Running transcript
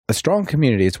A strong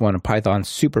community is one of Python's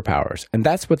superpowers, and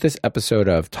that's what this episode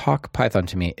of Talk Python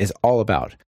to Me is all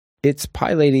about. It's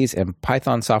PyLadies and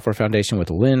Python Software Foundation with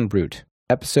Lynn Root,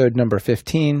 episode number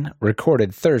 15,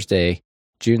 recorded Thursday,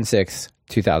 June 6,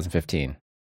 2015.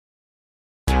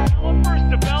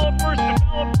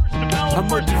 I'm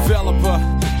a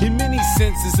developer in many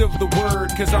senses of the word,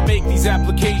 cause I make these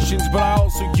applications, but I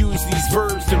also use these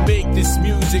verbs to make this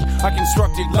music. I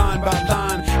construct it line by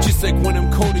line, just like when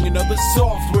I'm coding another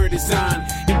software design.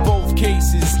 In both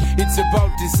cases, it's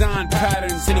about design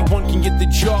patterns. Anyone can get the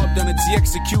job done, it's the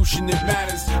execution that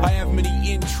matters. I have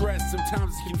many interests,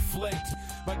 sometimes conflict.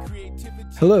 My creativity...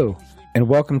 Hello, and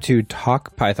welcome to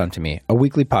Talk Python to Me, a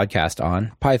weekly podcast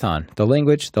on Python, the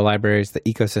language, the libraries, the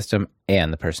ecosystem,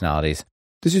 and the personalities.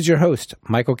 This is your host,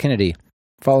 Michael Kennedy.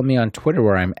 Follow me on Twitter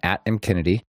where I'm at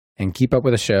mkennedy, and keep up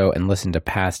with the show and listen to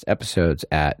past episodes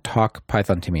at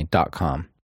talkpythontome.com.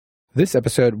 This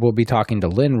episode, we'll be talking to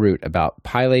Lynn Root about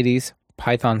PyLadies,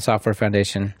 Python Software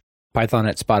Foundation, Python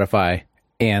at Spotify,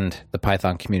 and the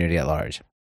Python community at large.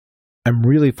 I'm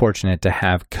really fortunate to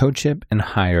have CodeShip and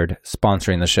Hired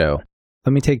sponsoring the show.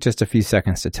 Let me take just a few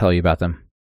seconds to tell you about them.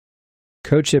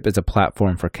 CodeShip is a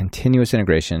platform for continuous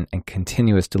integration and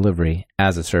continuous delivery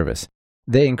as a service.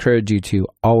 They encourage you to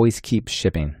always keep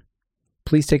shipping.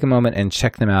 Please take a moment and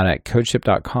check them out at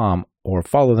codeship.com or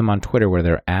follow them on Twitter where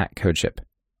they're at CodeShip.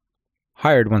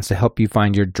 Hired wants to help you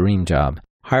find your dream job.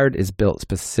 Hired is built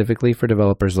specifically for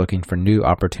developers looking for new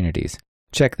opportunities.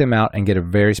 Check them out and get a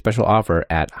very special offer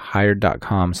at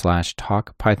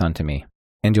hired.com/talkpythontome.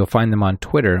 And you'll find them on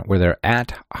Twitter where they're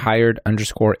at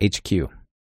hired_HQ.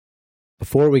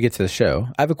 Before we get to the show,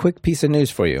 I have a quick piece of news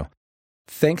for you.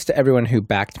 Thanks to everyone who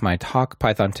backed my Talk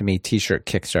Python to Me t-shirt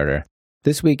Kickstarter.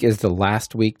 This week is the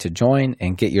last week to join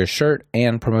and get your shirt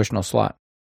and promotional slot.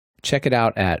 Check it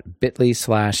out at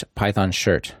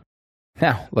bit.ly/pythonshirt.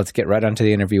 Now, let's get right onto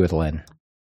the interview with Lynn.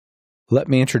 Let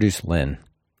me introduce Lynn.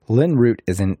 Lynn Root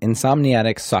is an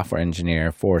insomniatic software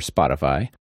engineer for Spotify,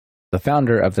 the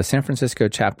founder of the San Francisco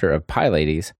chapter of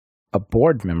PyLadies, a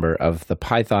board member of the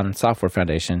Python Software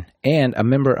Foundation, and a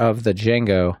member of the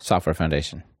Django Software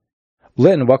Foundation.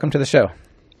 Lynn, welcome to the show.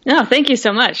 Oh, thank you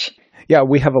so much. Yeah,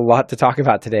 we have a lot to talk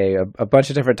about today, a bunch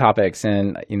of different topics,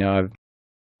 and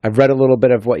I've read a little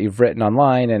bit of what you've written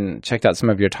online and checked out some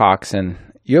of your talks, and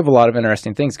you have a lot of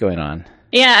interesting things going on.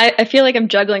 Yeah, I feel like I'm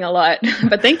juggling a lot,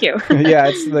 but thank you.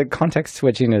 Yeah, the context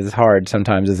switching is hard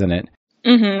sometimes, isn't it?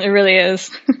 Mm-hmm, it really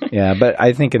is. Yeah, but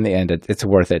I think in the end, it's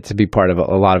worth it to be part of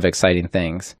a lot of exciting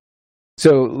things.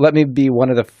 So let me be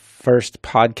one of the first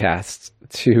podcasts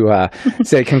to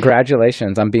say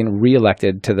congratulations on being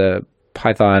reelected to the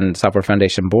Python Software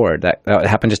Foundation board. That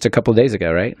happened just a couple of days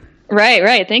ago, right?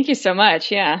 Right. Thank you so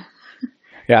much. Yeah.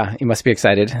 Yeah, you must be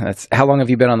excited. How long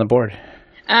have you been on the board?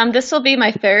 This will be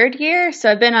my third year, so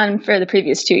I've been on for the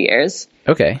previous 2 years.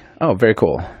 Okay. Oh, very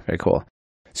cool. Very cool.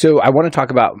 So I want to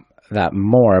talk about that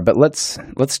more, but let's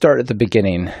start at the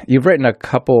beginning. You've written a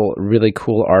couple really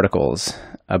cool articles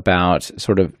about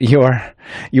sort of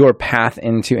your path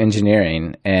into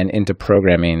engineering and into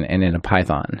programming and into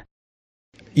Python.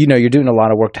 You're doing a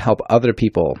lot of work to help other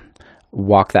people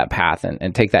walk that path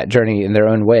and take that journey in their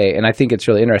own way. And I think it's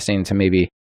really interesting to maybe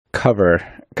cover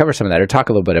some of that or talk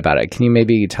a little bit about it. Can you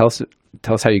maybe tell us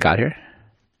how you got here?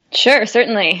 Sure,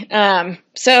 certainly.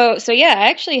 So yeah, I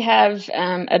actually have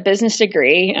a business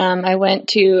degree. I went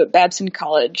to Babson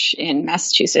College in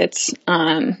Massachusetts,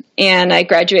 and I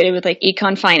graduated with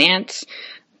econ finance.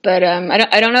 But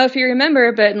I don't know if you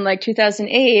remember, but in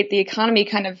 2008, the economy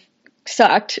kind of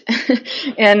sucked,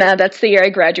 and that's the year I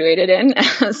graduated in.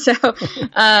 So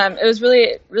it was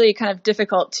really, really kind of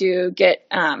difficult to get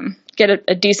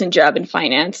a decent job in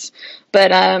finance,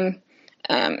 but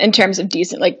in terms of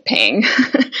decent paying.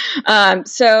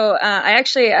 So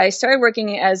I started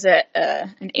working as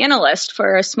an analyst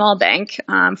for a small bank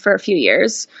for a few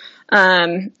years.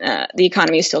 The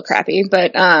economy is still crappy,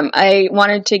 but I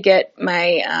wanted to get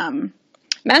my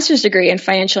master's degree in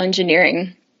financial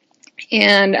engineering.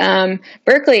 And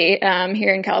Berkeley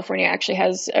here in California actually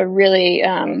has a really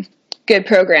good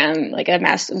program, like a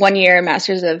 1 year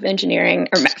master's of engineering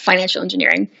or financial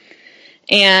engineering.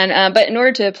 And but in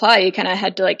order to apply, you kind of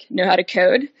had to know how to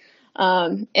code.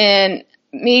 And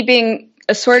me being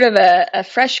a sort of a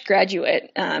fresh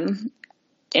graduate,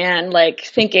 and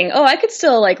thinking, I could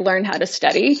still learn how to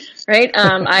study, right?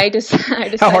 I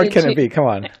decided how hard can it be? Come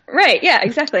on. Right. Yeah,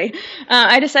 exactly.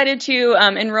 I decided to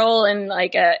enroll in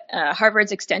a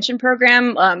Harvard's extension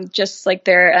program, just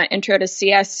their intro to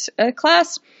CS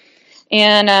class.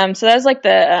 And so that was like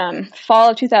the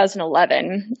fall of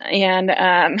 2011. And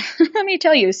let me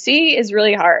tell you, C is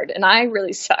really hard, and I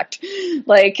really sucked.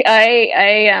 Like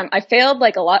I failed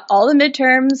like a lot, all the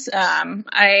midterms.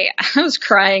 I was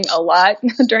crying a lot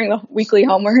during the weekly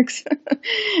homeworks,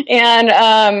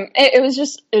 and it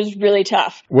was really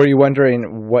tough. Were you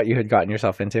wondering what you had gotten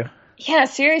yourself into? Yeah,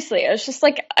 seriously. I was just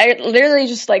like, I literally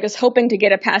just like was hoping to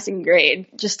get a passing grade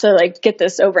just to like get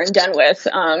this over and done with.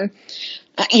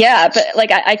 Yeah, but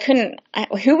like I couldn't.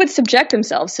 Who would subject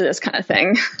themselves to this kind of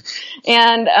thing?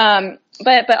 And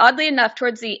but oddly enough,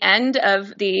 towards the end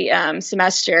of the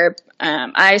semester,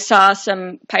 I saw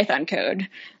some Python code,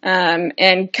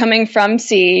 and coming from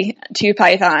C to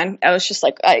Python, I was just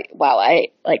like, I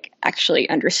like actually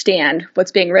understand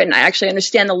what's being written. I actually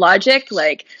understand the logic.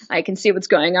 Like I can see what's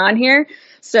going on here.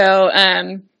 So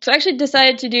I actually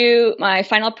decided to do my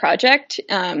final project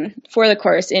for the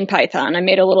course in Python. I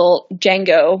made a little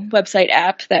Django website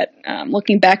app that,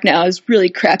 looking back now, is really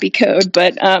crappy code,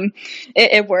 but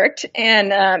it worked.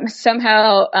 And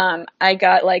somehow I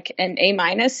got like an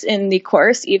A- in the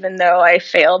course, even though I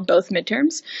failed both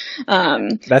midterms.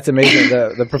 That's amazing.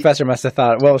 The professor must have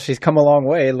thought, well, she's come a long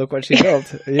way. Look what she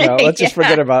built. Let's just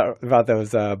forget about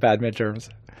those bad midterms.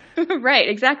 Right,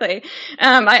 exactly.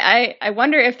 I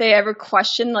wonder if they ever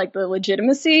question like the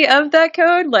legitimacy of that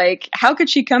code. Like, how could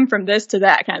she come from this to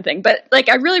that kind of thing? But like,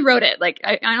 I really wrote it. Like,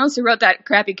 I honestly wrote that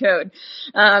crappy code.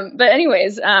 But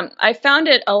anyways, I found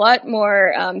it a lot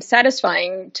more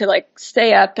satisfying to like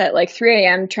stay up at like 3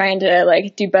 a.m. trying to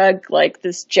like debug like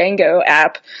this Django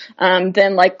app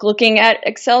than like looking at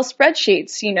Excel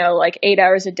spreadsheets. Like 8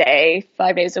 hours a day,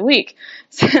 5 days a week.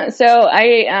 So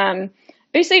I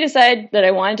basically decided that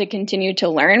I wanted to continue to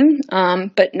learn,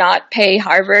 but not pay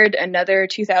Harvard another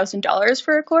 $2,000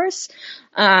 for a course.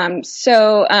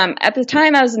 So at the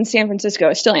time I was in San Francisco.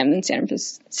 I still am in San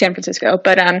Francisco.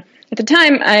 But at the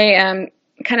time I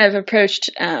kind of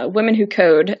approached Women Who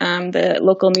Code, the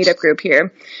local meetup group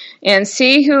here, and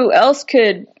see who else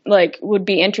would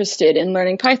be interested in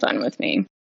learning Python with me.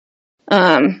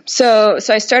 So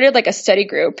I started like a study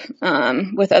group,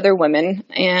 with other women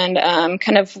and,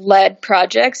 kind of led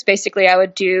projects. Basically, I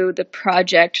would do the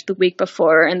project the week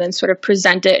before and then sort of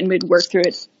present it and we'd work through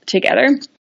it together.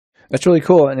 That's really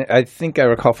cool. And I think I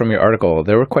recall from your article,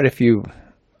 there were quite a few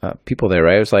people there,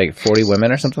 right? It was like 40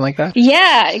 women or something like that?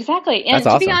 Yeah, exactly. And that's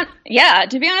awesome.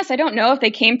 To be honest, I don't know if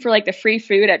they came for like the free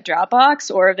food at Dropbox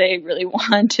or if they really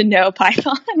wanted to know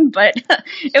Python, but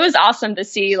it was awesome to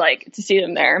see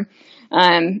them there.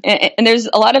 And there's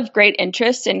a lot of great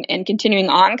interest in continuing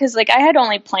on because like I had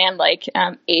only planned like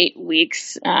 8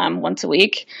 weeks once a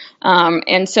week,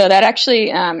 and so that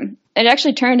actually it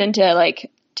actually turned into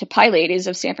like to PyLadies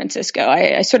of San Francisco.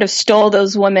 I sort of stole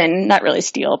those women, not really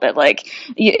steal, but like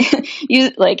you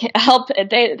like help.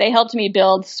 They helped me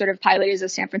build sort of PyLadies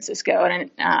of San Francisco,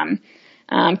 and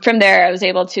from there, I was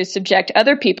able to subject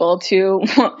other people to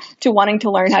wanting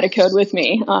to learn how to code with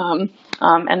me.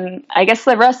 And I guess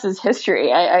the rest is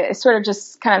history. I sort of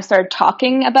just kind of started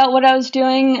talking about what I was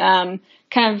doing,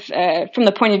 from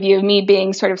the point of view of me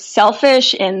being sort of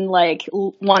selfish and like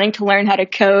wanting to learn how to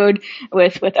code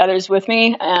with others with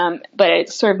me. But it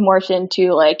sort of morphed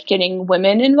into like getting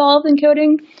women involved in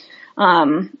coding.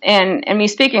 And me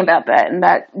speaking about that, and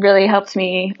that really helped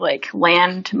me like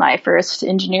land my first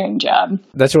engineering job.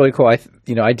 That's really cool.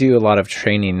 I do a lot of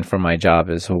training for my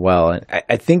job as well. And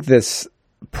I think this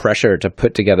pressure to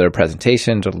put together a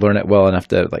presentation, to learn it well enough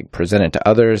to like present it to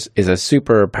others is a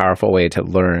super powerful way to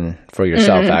learn for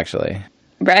yourself, actually.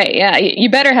 Right. Yeah. You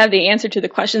better have the answer to the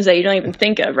questions that you don't even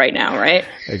think of right now. Right.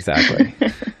 Exactly.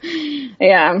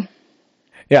 Yeah.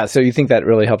 Yeah. So you think that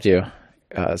really helped you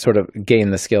sort of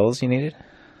gain the skills you needed?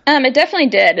 It definitely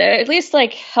did. It at least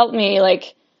like helped me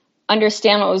like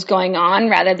understand what was going on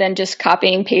rather than just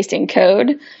copying, pasting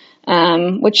code,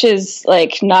 which is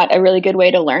like not a really good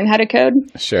way to learn how to code.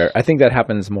 Sure. I think that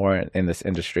happens more in this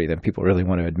industry than people really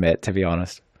want to admit, to be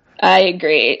honest. I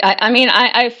agree.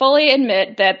 I fully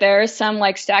admit that there are some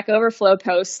like Stack Overflow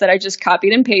posts that I just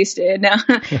copied and pasted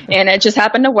and it just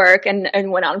happened to work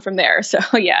and went on from there. So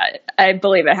yeah, I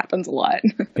believe it happens a lot.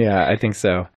 Yeah, I think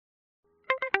so.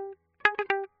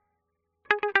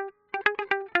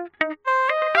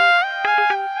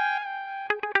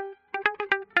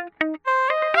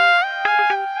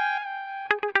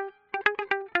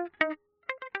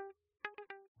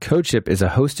 CodeShip is a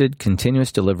hosted,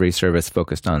 continuous delivery service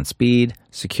focused on speed,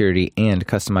 security, and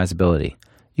customizability.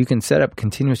 You can set up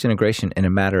continuous integration in a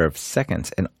matter of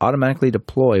seconds and automatically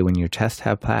deploy when your tests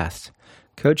have passed.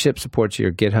 CodeShip supports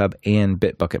your GitHub and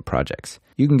Bitbucket projects.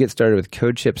 You can get started with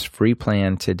CodeShip's free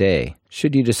plan today.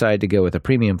 Should you decide to go with a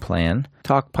premium plan,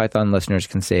 Talk Python listeners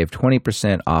can save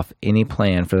 20% off any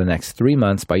plan for the next 3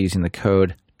 months by using the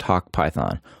code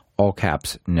TALKPython, all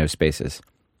caps, no spaces.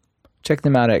 Check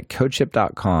them out at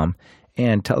codeship.com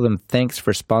and tell them thanks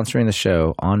for sponsoring the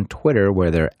show on Twitter,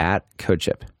 where they're at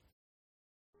CodeShip.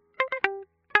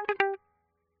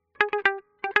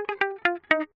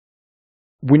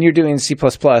 When you're doing C++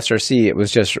 or C, it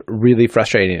was just really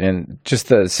frustrating, and just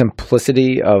the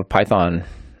simplicity of Python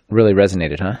really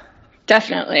resonated, huh?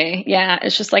 Definitely. Yeah.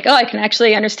 It's just like, oh, I can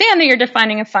actually understand that you're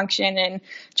defining a function and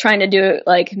trying to do it,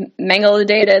 like mangle the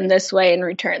data in this way and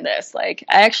return this. Like,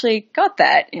 I actually got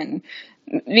that. And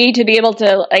me to be able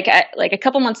to, like a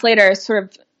couple months later, I sort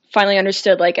of finally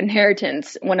understood like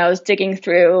inheritance when I was digging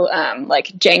through like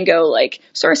Django, like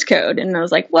source code. And I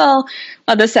was like, well,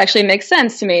 this actually makes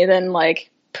sense to me than like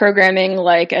programming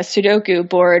like a Sudoku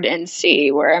board in C,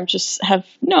 where I'm just have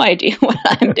no idea what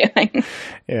I'm doing.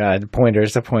 Yeah, the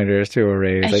pointers to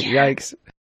arrays. Like, yikes.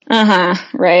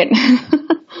 Right.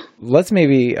 Let's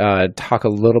maybe talk a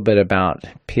little bit about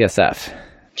PSF.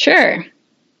 Sure.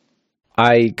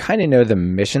 I kind of know the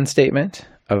mission statement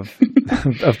of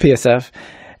of PSF,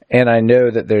 and I know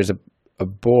that there's a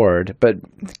board, but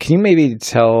can you maybe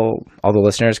tell all the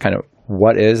listeners kind of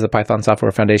what is the Python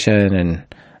Software Foundation and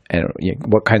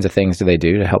what kinds of things do they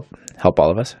do to help all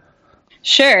of us?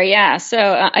 Sure. Yeah.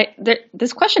 So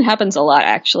this question happens a lot,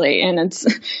 actually, and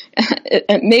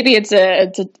maybe it's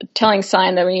a telling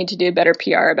sign that we need to do better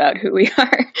PR about who we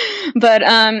are. But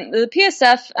the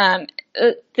PSF,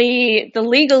 the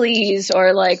legalese,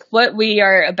 or like what we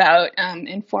are about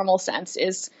in formal sense,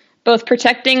 is both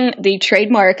protecting the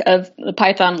trademark of the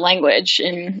Python language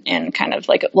and kind of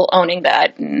like owning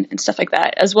that and stuff like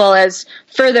that, as well as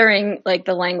furthering like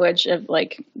the language of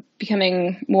like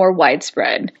becoming more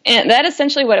widespread. And that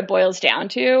essentially what it boils down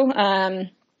to.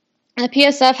 The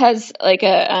PSF has like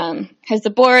has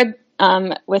the board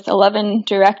with 11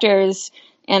 directors,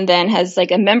 and then has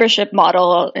like a membership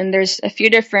model, and there's a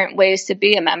few different ways to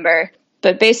be a member.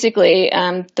 But basically,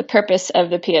 the purpose of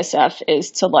the PSF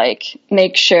is to like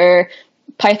make sure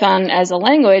Python as a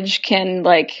language can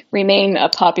like remain a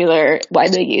popular,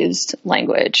 widely used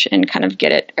language and kind of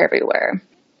get it everywhere.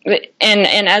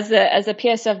 And as a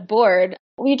PSF board,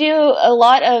 we do a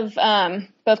lot of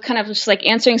both kind of just like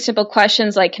answering simple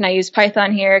questions like, can I use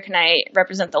Python here? Can I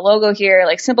represent the logo here?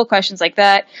 Like simple questions like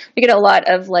that. We get a lot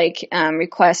of like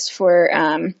requests for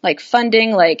like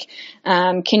funding, like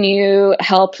can you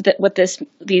help with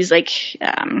these like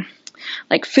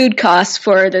food costs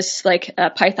for this like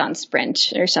Python sprint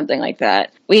or something like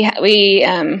that. We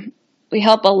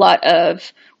help a lot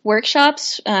of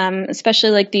workshops, especially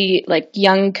like the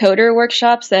young coder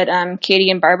workshops that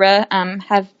Katie and Barbara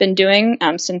have been doing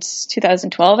since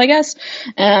 2012, I guess.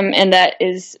 And that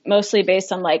is mostly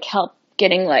based on like help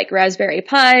getting like Raspberry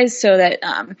Pis so that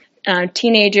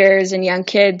teenagers and young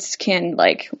kids can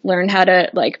like learn how to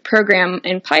like program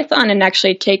in Python and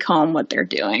actually take home what they're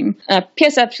doing.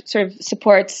 PSF sort of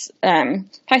supports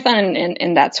Python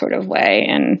in that sort of way.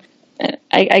 And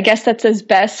I guess that's as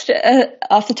best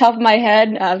off the top of my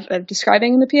head of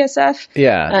describing the PSF.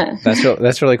 Yeah,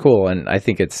 that's really cool, and I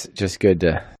think it's just good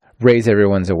to raise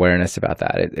everyone's awareness about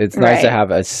that. It's nice to have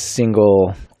a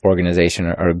single organization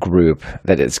or group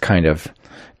that is kind of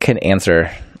can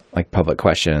answer like public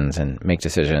questions and make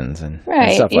decisions and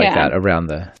stuff like that around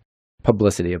the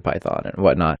publicity of Python and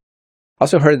whatnot.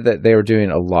 Also heard that they were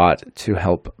doing a lot to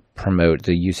help promote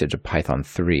the usage of Python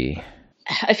 3.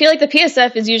 I feel like the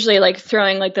PSF is usually like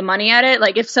throwing like the money at it.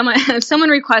 Like if someone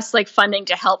requests like funding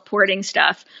to help porting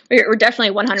stuff, we're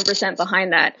definitely 100%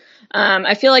 behind that.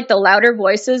 I feel like the louder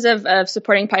voices of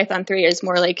supporting Python 3 is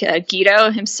more like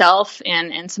Guido himself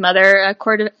and some other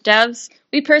core devs.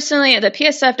 We personally, the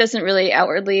PSF doesn't really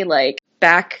outwardly like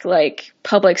back like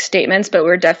public statements, but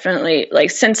we're definitely like,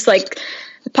 since like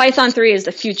Python 3 is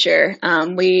the future,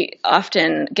 we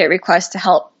often get requests to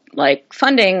help like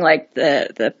funding like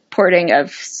the porting of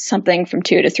something from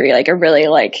 2 to 3, like a really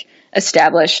like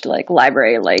established like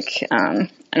library, like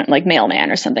Mailman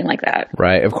or something like that.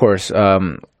 Right. Of course.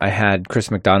 I had Chris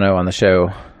McDonough on the show.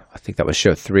 I think that was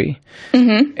show 3.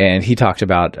 Mm-hmm. And he talked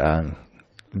about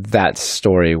that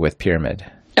story with Pyramid.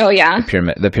 Oh yeah.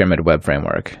 The Pyramid web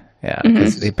framework. Yeah,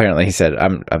 because apparently he said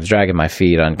I was dragging my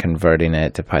feet on converting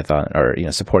it to Python, or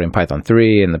supporting Python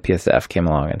 3, and the PSF came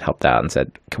along and helped out and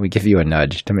said, "Can we give you a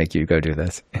nudge to make you go do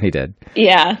this?" And he did.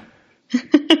 Yeah,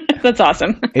 that's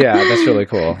awesome. Yeah, that's really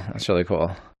cool. That's really cool.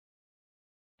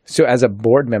 So, as a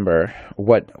board member,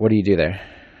 what do you do there?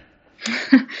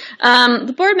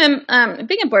 The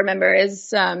being a board member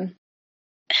is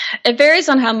it varies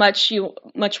on how much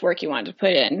work you want to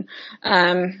put in,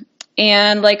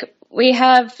 and like we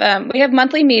have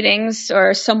monthly meetings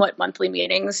or somewhat monthly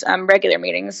meetings, regular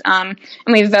meetings, and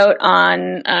we vote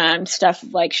on stuff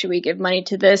like, should we give money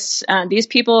to these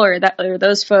people or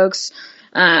those folks.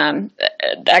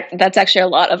 That's actually a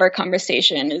lot of our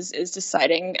conversation is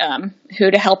deciding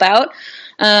who to help out,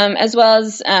 as well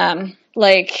as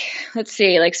like, let's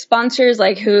see, like sponsors,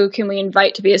 like who can we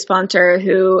invite to be a sponsor,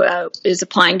 who is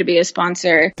applying to be a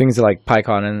sponsor. Things like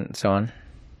PyCon and so on.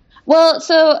 Well,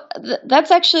 so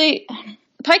that's actually,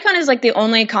 PyCon is like the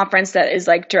only conference that is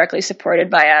like directly supported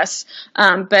by us,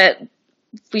 but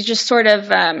we just sort of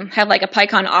have like a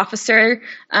PyCon officer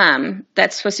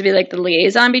that's supposed to be like the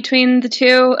liaison between the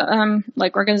two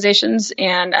like organizations,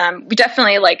 and we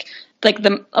definitely like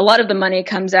a lot of the money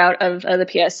comes out of the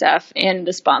PSF and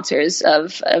the sponsors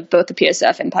of both the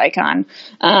PSF and PyCon,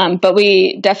 but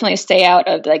we definitely stay out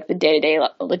of like the day-to-day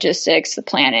logistics, the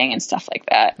planning, and stuff like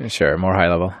that. Sure, more high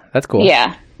level. That's cool.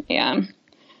 Yeah.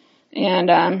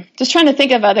 And just trying to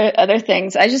think of other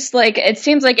things. I just like, it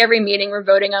seems like every meeting we're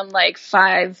voting on like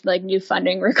 5 like new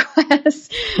funding requests.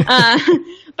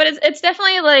 But it's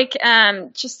definitely like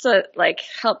just to like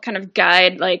help kind of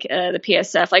guide like the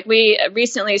PSF. Like we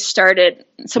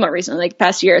somewhat recently, like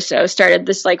past year or so, started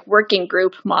this like working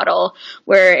group model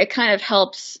where it kind of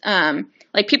helps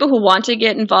like people who want to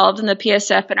get involved in the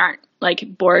PSF and aren't like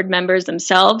board members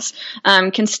themselves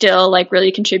can still like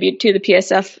really contribute to the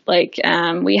PSF. Like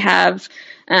we have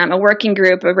a working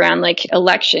group around like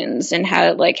elections and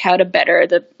how to better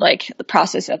the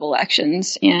process of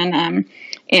elections, and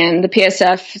the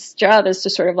PSF's job is to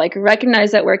sort of like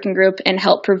recognize that working group and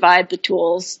help provide the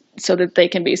tools so that they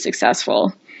can be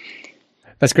successful.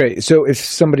 That's great. So if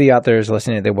somebody out there is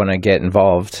listening, they want to get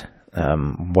involved,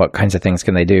 what kinds of things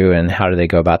can they do and how do they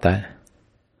go about that?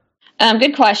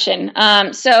 Good question.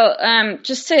 So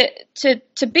just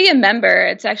to be a member,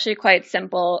 it's actually quite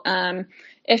simple.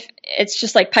 If it's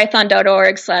just like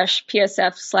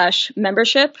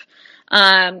python.org/PSF/membership.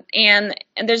 And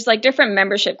there's like different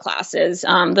membership classes.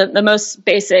 The most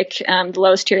basic, the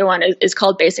lowest tier one is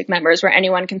called basic members, where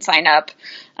anyone can sign up.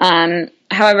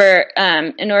 However,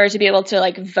 in order to be able to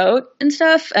like vote and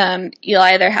stuff, you'll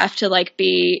either have to like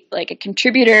be like a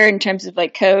contributor in terms of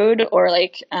like code, or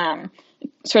like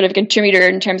sort of contributor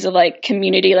in terms of like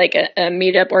community, like a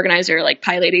meetup organizer, like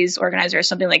PyLadies organizer or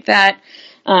something like that.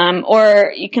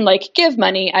 Or you can like give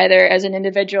money either as an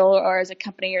individual or as a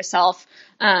company yourself.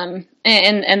 And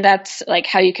that's like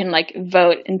how you can like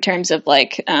vote in terms of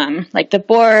like the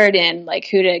board and like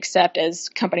who to accept as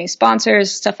company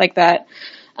sponsors, stuff like that.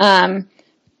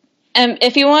 And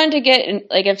if you wanted to get,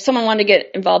 like, if someone wanted to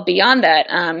get involved beyond that,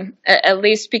 at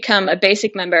least become a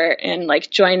basic member and like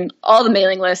join all the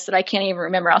mailing lists that I can't even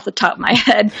remember off the top of my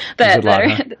head that are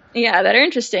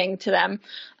interesting to them.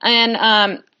 And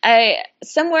I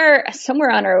somewhere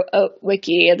on our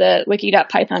wiki, the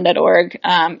wiki.python.org,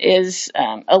 is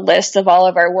a list of all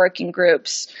of our working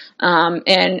groups.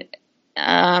 And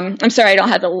I'm sorry, I don't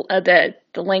have the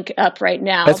link up right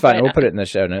now. That's fine. We'll put it in the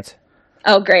show notes.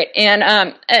 Oh, great. And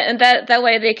that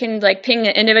way they can like ping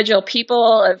individual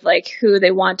people of like who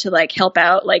they want to like help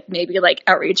out, like maybe like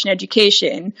outreach and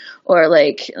education, or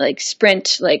like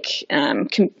sprint, like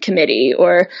committee,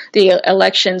 or the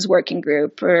elections working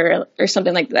group, or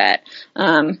something like that.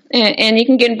 And you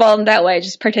can get involved in that way.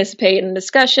 Just participate in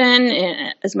discussion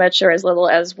as much or as little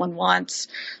as one wants.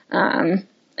 And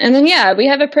then, yeah, we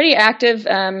have a pretty active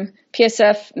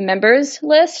PSF members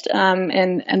list,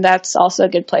 and that's also a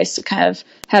good place to kind of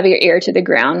have your ear to the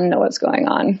ground and know what's going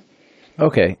on.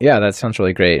 Okay, yeah, that sounds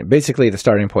really great. Basically, the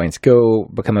starting points: go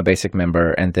become a basic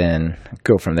member, and then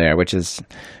go from there, which is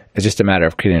just a matter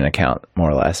of creating an account, more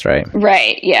or less, right?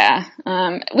 Right, yeah.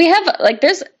 We have, like,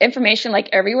 there's information, like,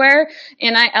 everywhere,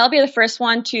 and I'll be the first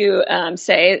one to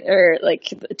say, or,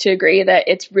 like, to agree that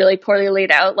it's really poorly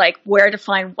laid out, like, where to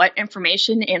find what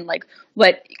information and, like,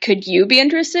 what could you be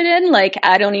interested in? Like,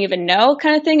 I don't even know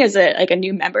kind of thing as a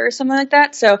new member or something like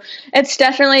that. So it's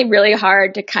definitely really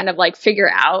hard to kind of, like, figure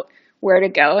out where to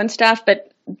go and stuff, but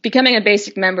becoming a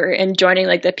basic member and joining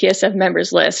like the PSF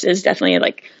members list is definitely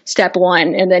like step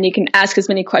one. And then you can ask as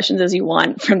many questions as you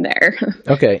want from there.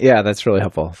 Okay. Yeah, that's really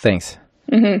helpful. Thanks.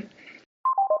 Mm-hmm.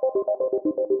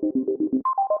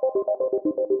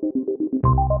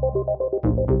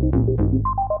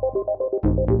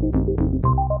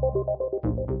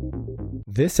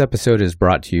 This episode is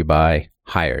brought to you by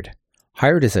Hired.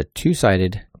 Hired is a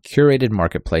two-sided, curated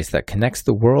marketplace that connects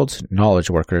the world's knowledge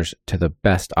workers to the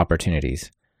best opportunities.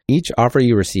 Each offer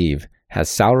you receive has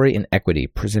salary and equity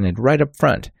presented right up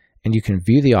front, and you can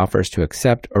view the offers to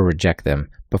accept or reject them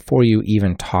before you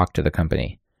even talk to the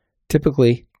company.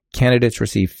 Typically, candidates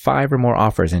receive 5 or more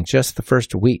offers in just the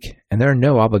first week, and there are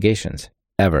no obligations,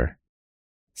 ever.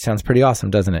 Sounds pretty awesome,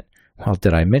 doesn't it? Well,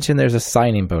 did I mention there's a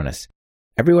signing bonus?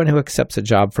 Everyone who accepts a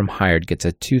job from Hired gets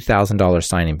a $2,000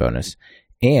 signing bonus,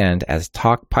 and as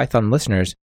Talk Python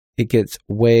listeners, it gets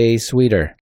way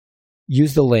sweeter.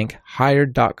 Use the link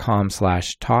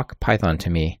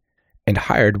hired.com/talkpythontome, and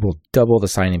Hired will double the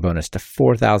signing bonus to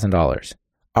 $4,000.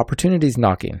 Opportunities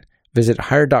knocking. Visit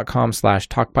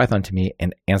hired.com/talkpythontome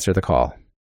and answer the call.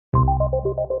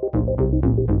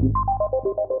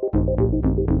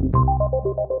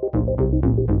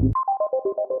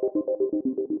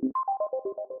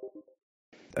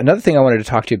 Another thing I wanted to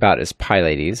talk to you about is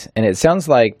PyLadies, and it sounds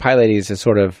like PyLadies is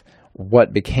sort of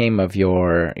what became of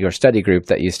your study group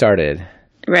that you started.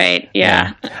 Right,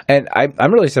 yeah. And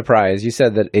I'm really surprised. You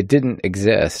said that it didn't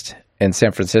exist in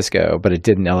San Francisco, but it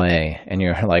did in LA. And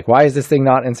you're like, why is this thing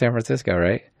not in San Francisco,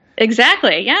 right?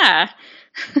 Exactly, yeah.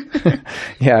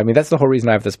 Yeah, I mean, that's the whole reason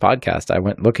I have this podcast. I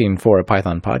went looking for a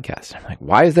Python podcast. I'm like,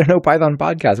 why is there no Python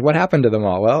podcast? What happened to them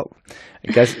all? Well,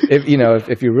 I guess if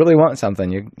you really want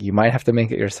something, you might have to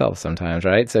make it yourself sometimes,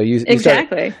 right? So you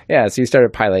exactly. So you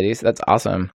started PyLadies. That's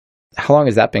awesome. How long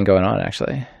has that been going on,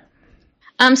 actually?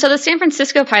 So the San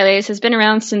Francisco PyLadies has been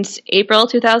around since April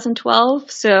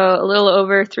 2012, so a little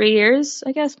over 3 years,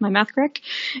 I guess, my math correct.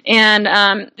 And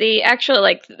the actual,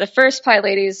 the first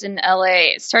PyLadies in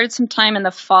LA started sometime in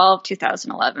the fall of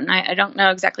 2011. I don't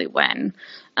know exactly when.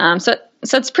 So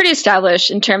it's pretty established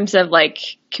in terms of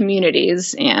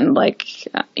communities and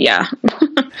yeah.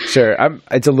 Sure.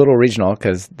 It's a little regional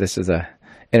because this is a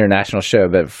international show,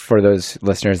 but for those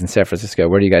listeners in San Francisco,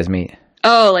 where do you guys meet?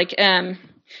 Oh,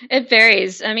 it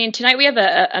varies. I mean, tonight we have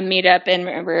a meetup, and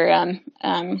we're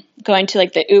going to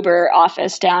the Uber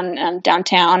office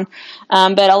downtown.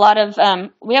 But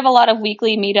we have a lot of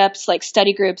weekly meetups,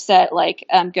 study groups that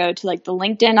go to the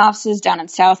LinkedIn offices down in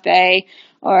South Bay,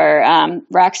 or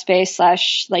Rackspace /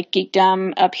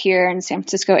 Geekdom up here in the San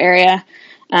Francisco area.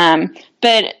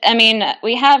 But I mean,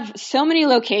 we have so many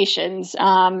locations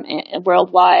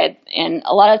worldwide, and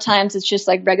a lot of times it's just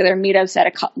regular meetups at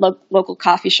a local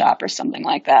coffee shop or something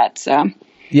like that. So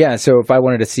yeah, so if I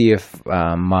wanted to see if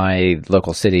my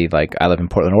local city, I live in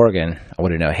Portland, Oregon, I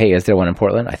want to know, hey, is there one in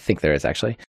Portland? I think there is,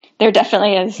 actually. There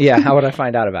definitely is. Yeah, how would I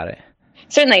find out about it?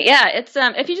 Certainly, yeah. It's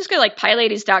if you just go to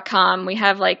PyLadies.com, we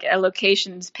have a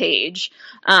locations page,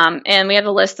 and we have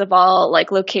a list of all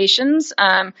locations.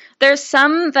 There's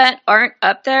some that aren't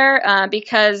up there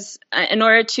because in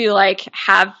order to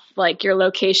have your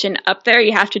location up there,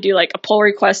 you have to do a pull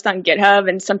request on GitHub,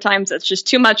 and sometimes it's just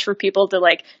too much for people to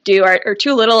do, or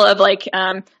too little of a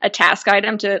task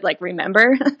item to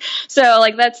remember. So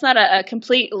that's not a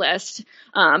complete list,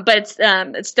 but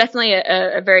it's definitely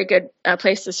a very good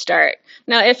place to start.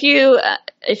 Now, if you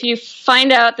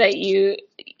find out that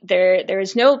there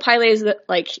is no PyLadies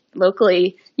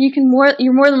locally,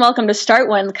 you're more than welcome to start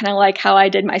one, kind of how I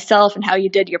did myself and how you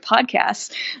did your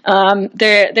podcast.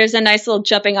 There's a nice little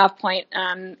jumping off point,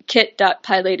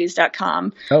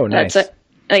 kit.pyladies.com. Oh, nice.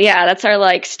 That's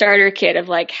our starter kit of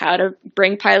how to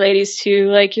bring PyLadies to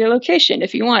your location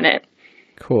if you want it.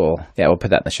 Cool. Yeah, we'll put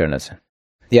that in the show notes.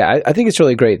 Yeah, I think it's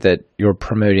really great that you're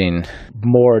promoting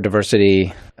more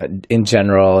diversity in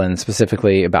general, and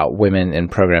specifically about women in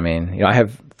programming. I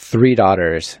have 3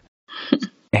 daughters,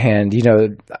 and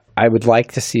I would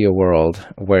like to see a world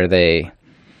where they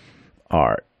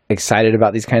are excited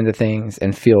about these kinds of things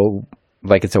and feel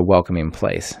like it's a welcoming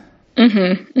place.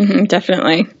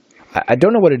 Definitely. I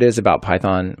don't know what it is about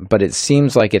Python, but it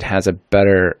seems like it has a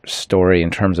better story in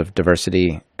terms of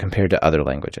diversity compared to other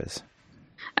languages.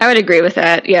 I would agree with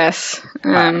that, yes.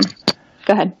 Go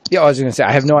ahead. Yeah, I was going to say,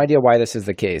 I have no idea why this is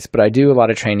the case, but I do a lot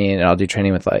of training, and I'll do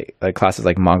training with classes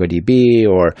like MongoDB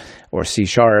or C#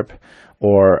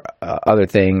 or other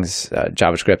things,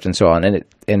 JavaScript and so on, and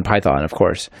in Python, of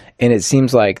course. And it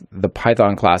seems like the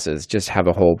Python classes just have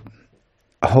a whole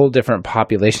different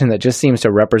population that just seems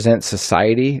to represent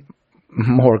society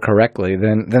more correctly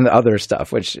than the other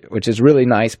stuff, which is really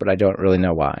nice, but I don't really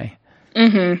know why.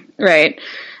 Right.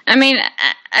 I mean,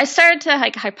 I started to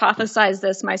hypothesize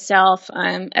this myself,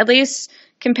 at least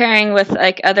comparing with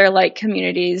other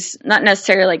communities, not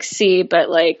necessarily C, but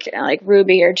like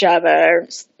Ruby or Java or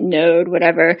Node,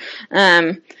 whatever.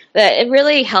 That it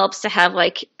really helps to have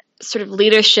sort of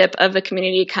leadership of the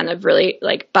community kind of really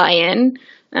buy in.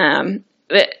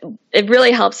 It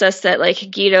really helps us that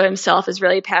Guido himself is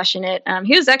really passionate.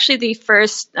 He was actually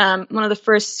one of the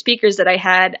first speakers that I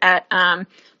had at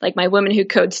like my Women Who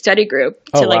Code study group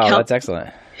to Oh, like wow, help. that's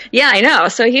excellent. Yeah, I know.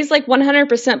 So he's like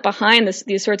 100% behind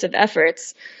these sorts of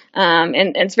efforts.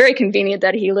 And it's very convenient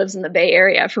that he lives in the Bay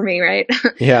Area for me, right?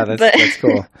 Yeah, that's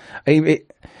cool.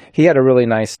 He had a really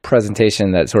nice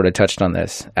presentation that sort of touched on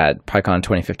this at PyCon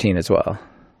 2015 as well.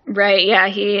 Right. Yeah.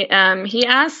 He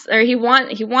asked, or he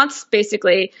wants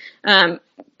basically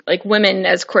like women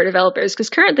as core developers, because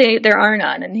currently there are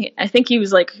none. And I think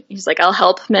he's like I'll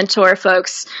help mentor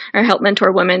folks or help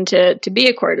mentor women to be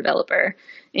a core developer.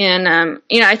 And,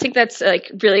 I think that's like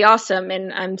really awesome.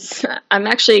 And I'm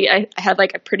actually, I had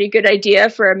like a pretty good idea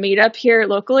for a meetup here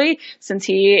locally since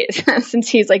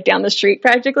he's like down the street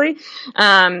practically,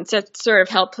 to sort of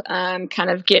help, kind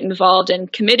of get involved in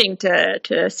committing to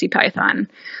CPython.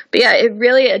 But yeah,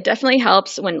 it definitely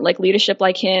helps when like leadership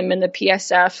like him and the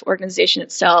PSF organization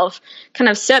itself kind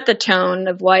of set the tone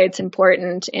of why it's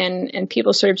important, and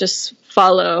people sort of just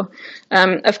follow.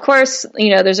 Of course,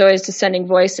 there's always dissenting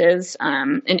voices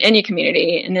in any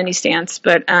community, in any stance,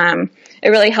 but it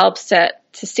really helps to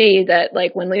see that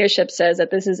like when leadership says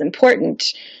that this is important,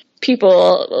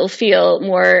 people will feel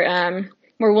more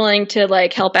willing to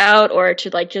like help out or to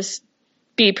like just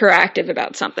be proactive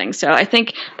about something. So I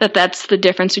think that that's the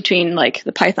difference between like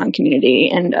the Python community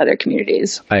and other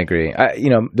communities. I agree.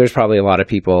 There's probably a lot of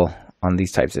people on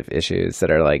these types of issues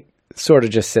that are like sort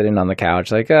of just sitting on the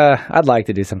couch like, I'd like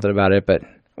to do something about it, but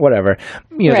whatever.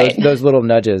 Right. Those little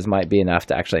nudges might be enough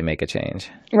to actually make a change.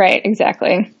 Right,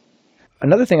 exactly.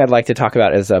 Another thing I'd like to talk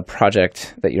about is a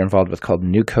project that you're involved with called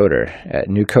NewCoder at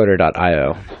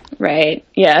newcoder.io. Right,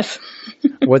 yes.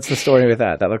 What's the story with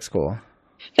that? That looks cool.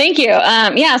 Thank you.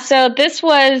 So this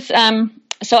was,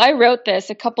 so I wrote this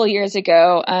a couple years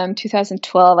ago,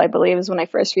 2012, I believe is when I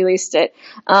first released it.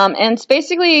 And it's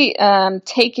basically it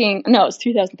was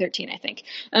 2013, I think.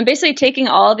 Basically taking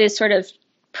all these sort of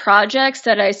projects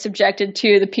that I subjected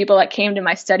to the people that came to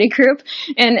my study group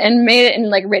and made it in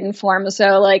like written form.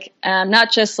 So like,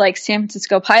 not just like San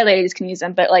Francisco Pi ladies can use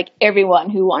them, but like everyone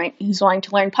who's wanting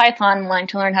to learn Python, wanting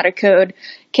to learn how to code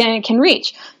can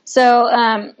reach. So,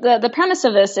 the premise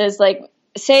of this is like,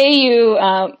 say you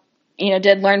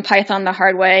did learn Python the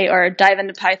hard way or dive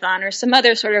into Python or some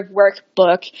other sort of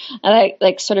workbook that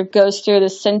like sort of goes through the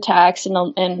syntax and a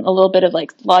little bit of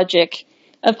like logic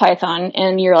of Python,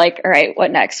 and you're like, all right,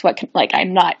 what next?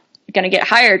 I'm not going to get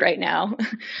hired right now.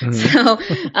 Mm-hmm.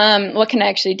 So, what can I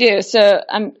actually do? So,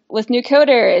 with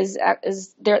NewCoder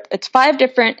is there, it's 5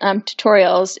 different,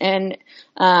 tutorials, and,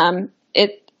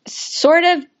 it sort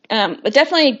of, it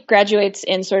definitely graduates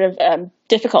in sort of,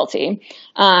 difficulty.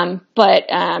 But,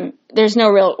 there's no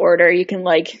real order. You can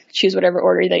like choose whatever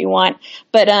order that you want,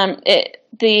 but,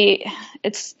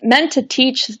 it's meant to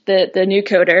teach the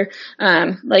NewCoder,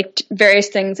 various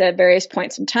things at various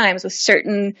points in times with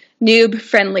certain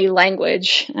noob-friendly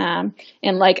language, and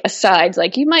like asides,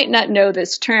 like you might not know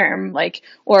this term,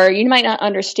 or you might not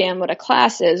understand what a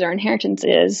class is or inheritance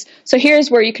is. So here's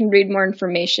where you can read more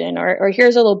information, or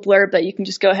here's a little blurb that you can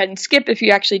just go ahead and skip if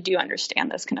you actually do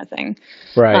understand this kind of thing.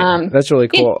 Right. That's really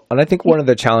cool. And I think one of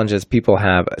the challenges people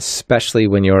have, especially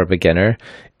when you're a beginner,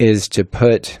 is to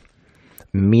put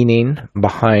meaning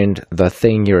behind the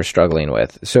thing you're struggling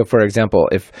with. So for example,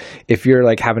 if you're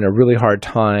like having a really hard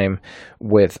time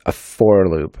with a for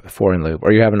loop,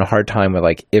 or you're having a hard time with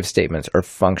like if statements or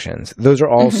functions, those are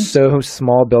all so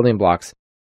small building blocks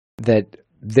that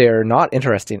they're not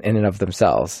interesting in and of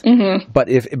themselves. Mm-hmm. But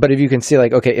if you can see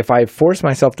like, okay, if I force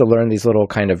myself to learn these little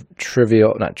kind of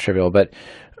not trivial, but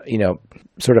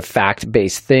sort of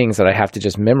fact-based things that I have to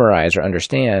just memorize or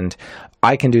understand,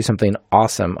 I can do something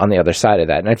awesome on the other side of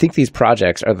that. And I think these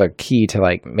projects are the key to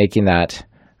like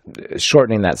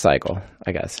shortening that cycle,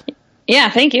 I guess. Yeah,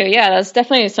 thank you. Yeah, that's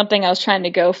definitely something I was trying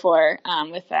to go for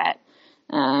with that.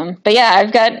 But yeah,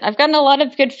 I've gotten a lot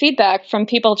of good feedback from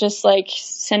people just like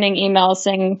sending emails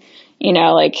saying,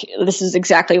 like this is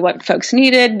exactly what folks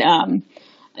needed.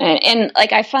 And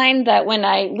like I find that when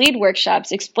I lead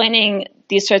workshops explaining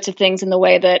these sorts of things in the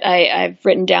way that I've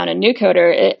written down in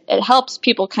NewCoder, it helps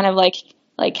people kind of like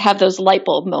have those light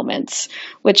bulb moments,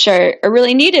 which are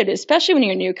really needed, especially when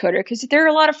you're a NewCoder, because there are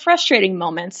a lot of frustrating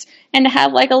moments, and to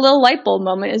have like a little light bulb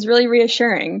moment is really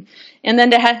reassuring. And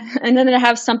then to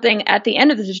have something at the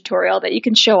end of the tutorial that you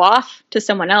can show off to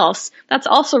someone else, that's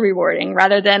also rewarding,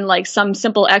 rather than like some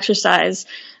simple exercise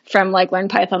from like Learn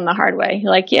Python the hard way.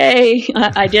 You're like, yay,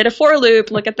 I did a for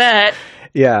loop. Look at that.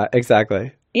 Yeah,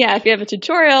 exactly. Yeah, if you have a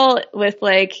tutorial with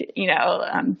like,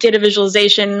 data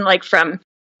visualization like from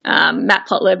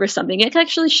Matplotlib or something, it can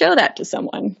actually show that to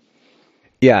someone.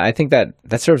 Yeah, I think that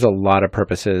serves a lot of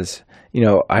purposes.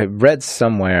 I read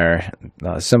somewhere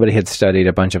somebody had studied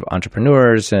a bunch of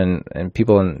entrepreneurs and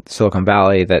people in Silicon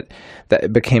Valley that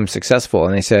became successful.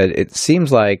 And they said, it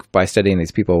seems like by studying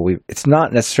these people, it's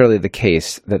not necessarily the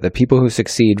case that the people who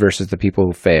succeed versus the people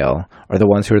who fail are the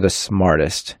ones who are the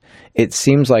smartest. It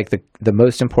seems like the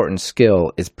most important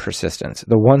skill is persistence.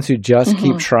 The ones who just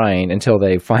keep trying until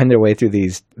they find their way through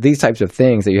these types of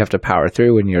things that you have to power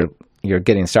through when you're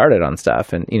getting started on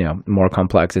stuff, and more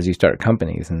complex as you start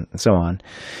companies and so on.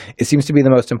 It seems to be the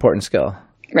most important skill.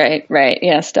 Right.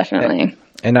 Yes, definitely.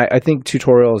 And I think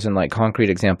tutorials and like concrete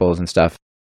examples and stuff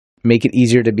make it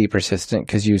easier to be persistent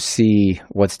because you see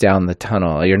what's down the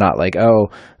tunnel. You're not like,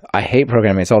 oh, I hate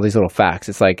programming. It's all these little facts.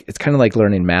 It's kind of like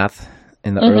learning math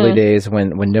in the early days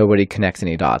when nobody connects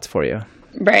any dots for you.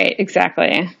 Right.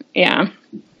 Exactly. Yeah.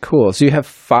 Cool. So you have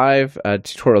 5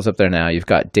 tutorials up there now. You've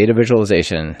got data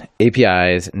visualization,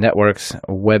 APIs, networks,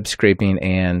 web scraping,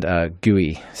 and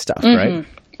GUI stuff, right?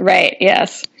 Right.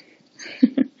 Yes.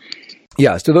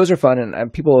 Yeah. So those are fun,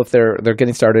 and people, if they're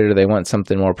getting started or they want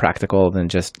something more practical than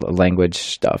just language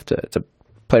stuff to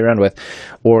play around with,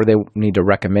 or they need to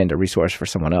recommend a resource for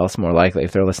someone else, more likely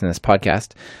if they're listening to this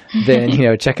podcast, then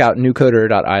check out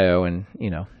newcoder.io and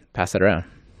pass that around.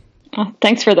 Oh,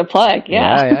 thanks for the plug.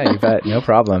 Yeah, you bet. No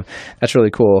problem. That's really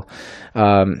cool.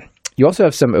 You also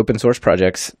have some open source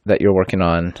projects that you're working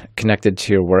on connected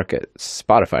to your work at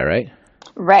Spotify, right?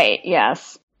 Right,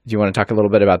 yes. Do you want to talk a little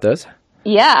bit about those?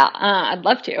 Yeah, I'd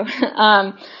love to.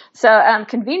 So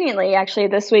conveniently, actually,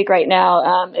 this week right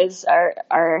now is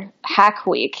our hack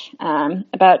week.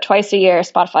 About twice a year,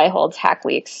 Spotify holds hack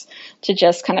weeks to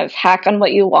just kind of hack on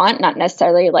what you want, not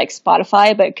necessarily like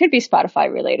Spotify, but it could be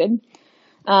Spotify related.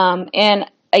 And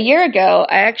a year ago,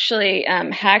 I actually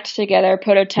hacked together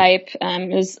Prototype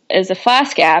as a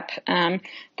Flask app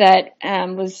that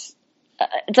was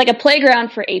it's like a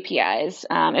playground for APIs.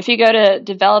 If you go to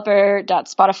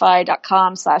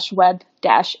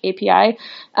developer.spotify.com/web-API,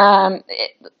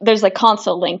 there's a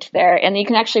console linked there, and you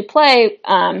can actually play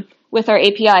with our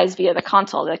APIs via the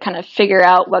console to kind of figure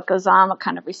out what goes on, what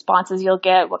kind of responses you'll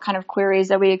get, what kind of queries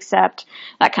that we accept,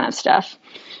 that kind of stuff.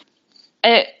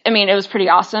 It was pretty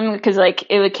awesome because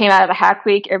it came out of the hack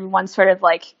week. Everyone sort of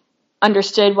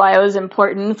understood why it was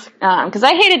important. Because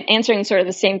I hated answering sort of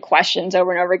the same questions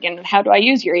over and over again. How do I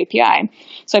use your API?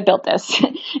 So I built this,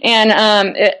 and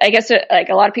I guess a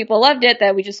lot of people loved it.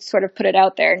 That we just sort of put it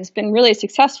out there, and it's been really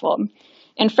successful.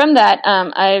 And from that,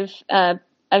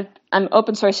 I'm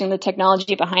open sourcing the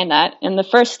technology behind that. And the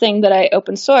first thing that I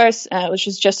open source, which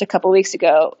was just a couple weeks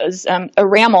ago, was a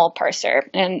RAML parser.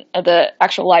 And the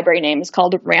actual library name is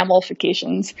called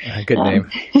Ramlifications. Good name.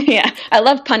 Yeah, I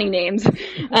love punny names.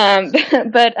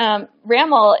 But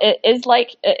RAML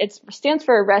it stands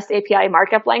for REST API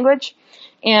Markup Language.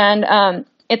 And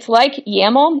it's like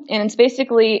YAML, and it's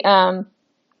basically a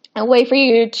way for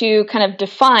you to kind of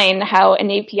define how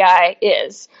an API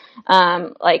is.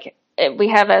 We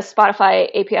have a Spotify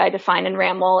API defined in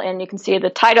RAML, and you can see the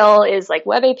title is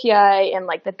web API and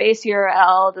the base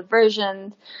URL, the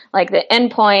version, the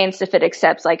endpoints, if it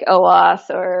accepts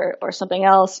OAuth or something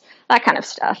else, that kind of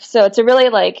stuff. So it's a really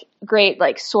great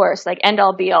source, end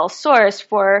all be all source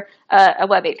for a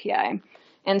web API.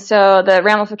 And so the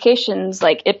ramifications,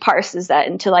 it parses that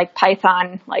into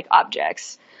Python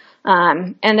objects.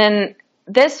 And then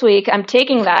this week I'm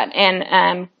taking that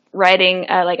and writing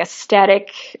a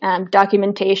static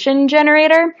documentation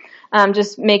generator,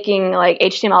 just making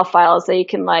HTML files that you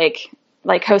can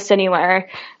host anywhere,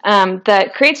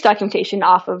 that creates documentation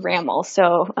off of RAML.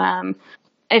 So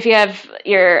if you have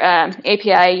your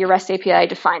API, your REST API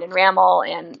defined in RAML,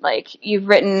 and you've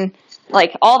written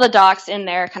all the docs in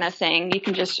there kind of thing, you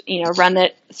can just run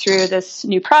it through this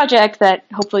new project that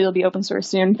hopefully will be open source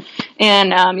soon,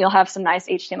 and you'll have some nice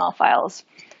HTML files.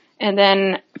 And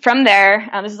then from there,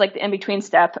 this is the in-between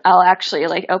step, I'll actually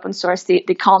open source the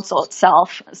console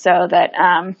itself so that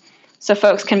so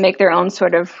folks can make their own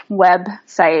sort of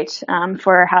website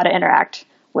for how to interact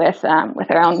with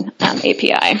their own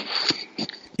API.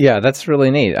 Yeah, that's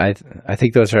really neat. I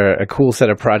think those are a cool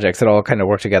set of projects that all kind of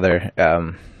work together.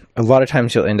 A lot of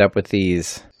times you'll end up with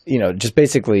these, just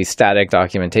basically static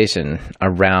documentation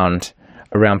around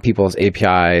people's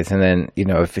APIs, and then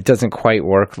if it doesn't quite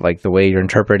work the way you're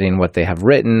interpreting what they have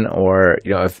written, or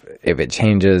if it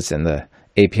changes and the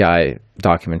API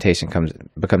documentation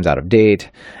becomes out of date,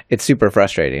 it's super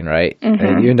frustrating, right?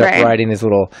 And you end up writing these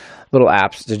little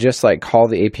apps to just call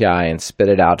the API and spit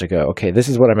it out to go, okay, this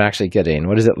is what I'm actually getting.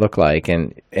 What does it look like?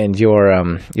 And your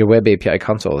web API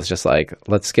console is just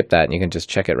let's skip that, and you can just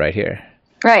check it right here.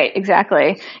 Right,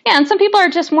 exactly. Yeah, and some people are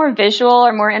just more visual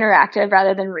or more interactive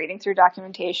rather than reading through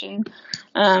documentation.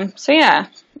 So yeah.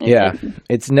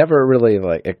 It's never really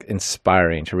like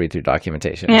inspiring to read through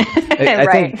documentation. I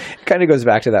Right. think it kind of goes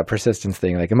back to that persistence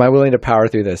thing. Like, am I willing to power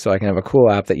through this so I can have a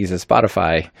cool app that uses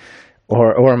Spotify,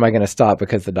 or am I going to stop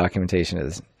because the documentation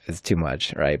is too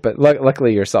much, right? But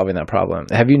luckily, you're solving that problem.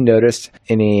 Have you noticed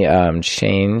any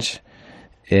change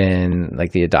in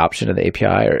like the adoption of the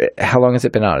API, or how long has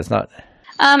it been out? It's not.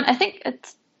 I think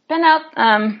it's been out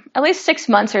at least 6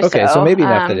 months or so. Okay, so maybe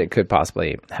enough that it could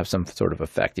possibly have some sort of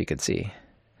effect you could see.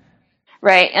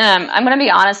 Right. I'm going to be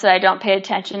honest that I don't pay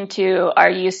attention to our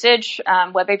usage,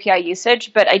 web API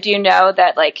usage, but I do know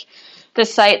that like the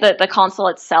site, the console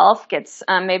itself gets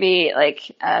maybe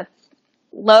like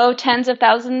low tens of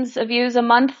thousands of views a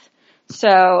month.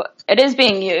 So it is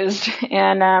being used,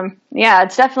 and yeah,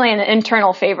 it's definitely an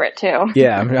internal favorite too.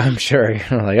 Yeah, I'm sure.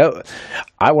 You're like, oh,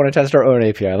 I want to test our own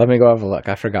API. Let me go have a look.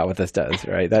 I forgot what this does.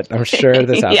 Right? That I'm sure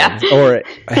this happens. Yeah. Or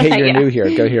hey, you're new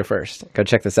here. Go here first. Go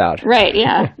check this out. Right.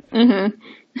 Yeah.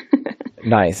 Mm-hmm.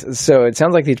 Nice. So it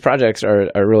sounds like these projects are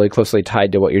really closely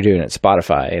tied to what you're doing at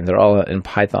Spotify, and they're all in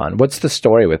Python. What's the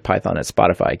story with Python at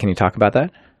Spotify? Can you talk about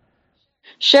that?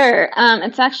 Sure.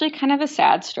 It's actually kind of a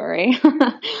sad story.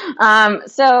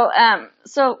 So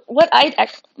what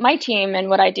my team and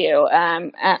what I do,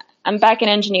 I'm back an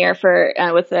engineer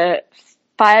with the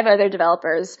 5 other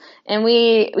developers, and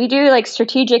we do like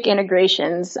strategic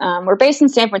integrations. We're based in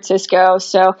San Francisco,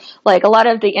 so like a lot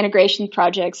of the integration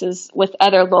projects is with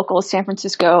other local San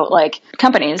Francisco like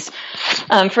companies.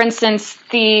 For instance,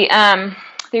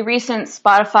 the recent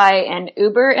Spotify and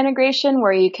Uber integration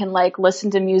where you can like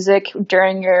listen to music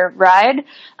during your ride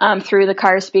through the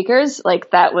car speakers,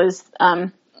 like that was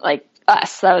like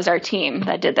us. That was our team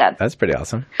that did that. That's pretty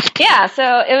awesome. Yeah, so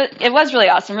it was really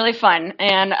awesome, really fun,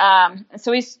 and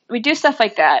so we do stuff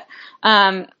like that.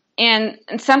 And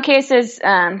in some cases,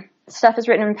 stuff is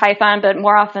written in Python, but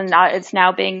more often than not, it's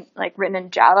now being like written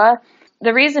in Java.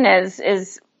 The reason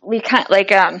is we kind of like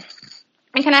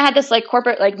we kind of had this like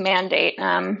corporate like mandate,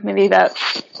 maybe about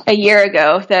a year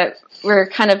ago, that we're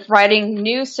kind of writing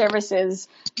new services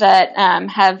that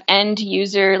have end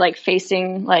user like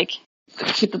facing like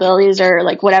capabilities or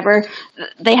like whatever.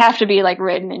 They have to be like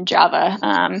written in Java,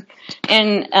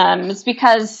 and it's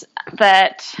because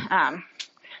that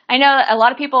I know a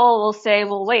lot of people will say,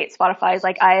 well, wait, Spotify is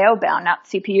like I/O bound, not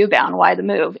CPU bound. Why the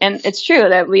move? And it's true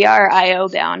that we are I/O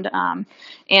bound,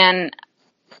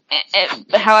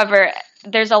 however,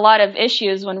 there's a lot of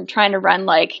issues when trying to run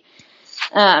like,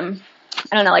 I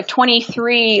don't know, like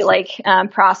 23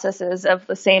 processes of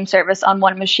the same service on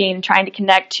one machine, trying to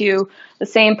connect to the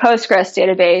same Postgres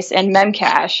database and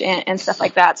Memcache and stuff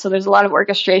like that. So there's a lot of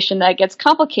orchestration that gets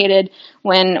complicated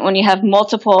when you have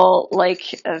multiple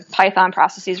Python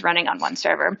processes running on one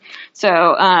server.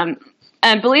 So,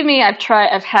 and believe me,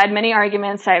 I've had many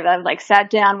arguments. I've like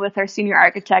sat down with our senior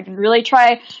architect and really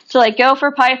try to like go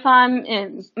for Python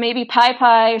and maybe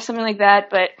PyPy or something like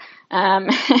that. But,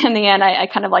 in the end, I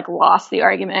kind of like lost the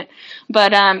argument.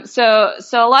 But, so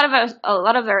a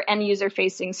lot of our end user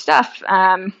facing stuff,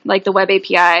 like the web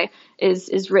API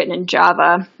is written in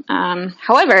Java.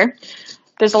 However,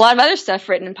 there's a lot of other stuff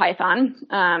written in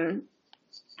Python.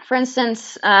 For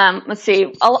instance, let's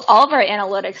see, all of our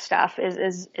analytics stuff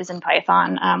is in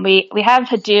Python. We have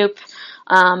Hadoop,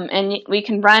 and we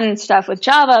can run stuff with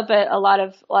Java, but a lot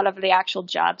of the actual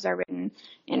jobs are written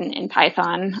in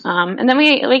Python. And then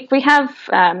we have,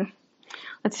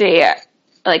 let's see,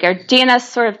 like our DNS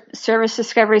sort of service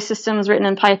discovery system is written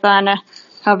in Python.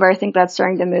 However, I think that's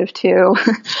starting to move too.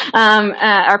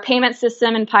 Our payment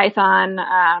system in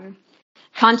Python,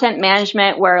 content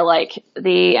management, where like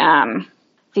the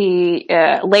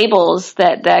labels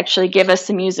that actually give us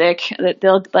the music, that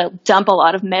they'll dump a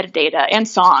lot of metadata and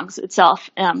songs itself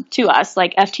to us,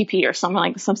 like FTP or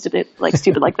something like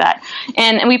stupid like that,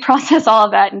 and we process all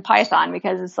of that in Python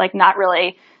because it's like not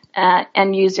really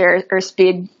end user or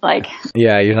speed like.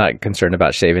 Yeah, you're not concerned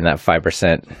about shaving that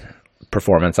 5%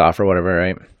 performance off or whatever,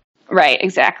 right? Right,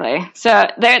 exactly. So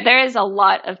there is a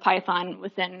lot of Python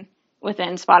within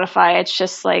Spotify. It's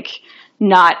just like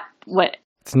not what.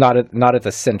 It's not at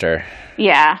the center.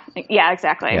 Yeah,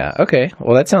 exactly. Yeah. Okay.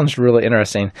 Well, that sounds really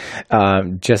interesting.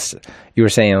 Just you were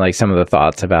saying like some of the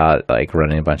thoughts about like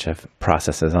running a bunch of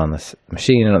processes on this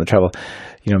machine and on the trouble.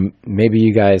 You know, maybe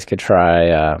you guys could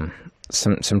try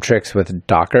some tricks with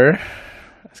Docker.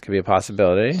 This could be a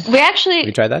possibility. Have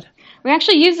you tried that? We're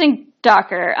actually using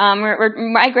Docker. We're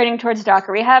migrating towards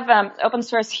Docker. We have open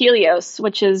source Helios,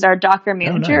 which is our Docker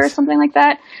manager or something like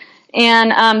that.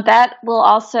 And that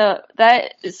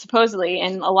is supposedly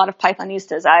in a lot of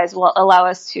Pythonistas' eyes will allow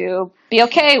us to be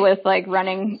okay with like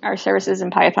running our services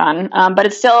in Python. But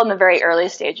it's still in the very early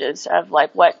stages of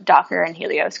like what Docker and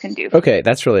Helios can do. Okay,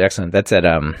 that's really excellent. That's at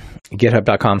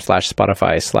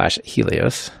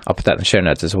github.com/Spotify/Helios. I'll put that in the show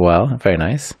notes as well. Very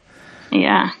nice.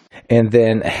 Yeah. And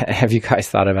then have you guys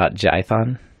thought about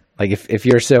Jython? Like if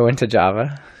you're so into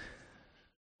Java?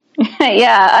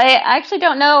 Yeah, I actually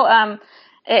don't know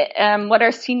what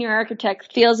our senior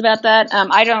architect feels about that.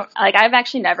 I've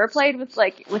actually never played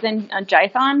within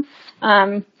Jython,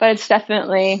 but it's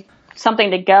definitely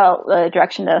something to go, the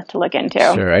direction to look into.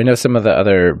 Sure. I know some of the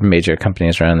other major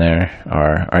companies around there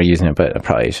are using it, but I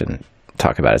probably shouldn't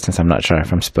talk about it since I'm not sure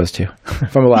if I'm supposed to,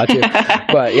 if I'm allowed to.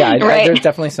 But yeah, right. There's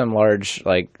definitely some large,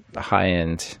 like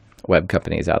high-end web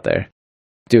companies out there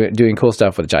doing cool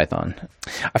stuff with Jython.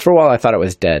 For a while, I thought it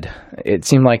was dead. It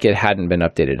seemed like it hadn't been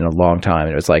updated in a long time.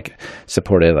 It was like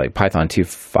supported like Python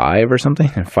 2.5 or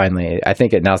something. And finally, I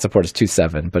think it now supports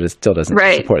 2.7, but it still doesn't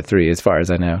support 3 as far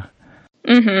as I know.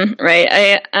 Mm-hmm,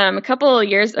 right. A couple of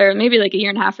years, or maybe like a year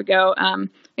and a half ago,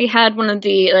 we had one of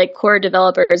the like core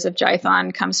developers of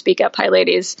Jython come speak at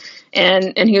PyLadies,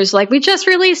 and he was like, "We just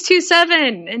released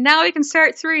 2.7, and now we can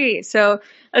start 3." So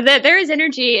there is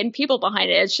energy and people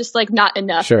behind it. It's just like not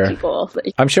enough people.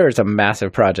 I'm sure it's a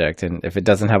massive project, and if it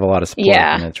doesn't have a lot of support,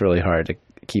 then it's really hard to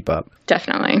keep up.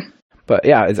 Definitely. But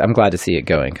yeah, I'm glad to see it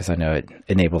going because I know it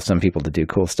enables some people to do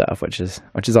cool stuff, which is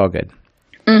all good.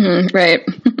 Mm-hmm, right.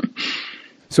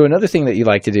 So another thing that you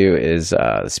like to do is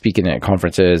speaking at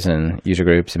conferences and user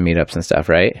groups and meetups and stuff,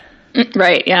 right?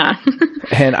 Right, yeah.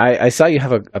 And I saw you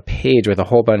have a page with a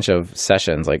whole bunch of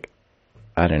sessions, like,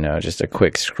 I don't know, just a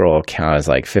quick scroll count is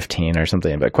like 15 or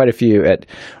something, but quite a few at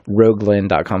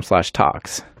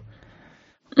roguelin.com/talks.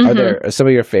 Mm-hmm. Are there some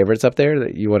of your favorites up there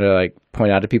that you want to like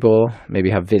point out to people, maybe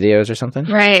have videos or something?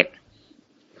 Right.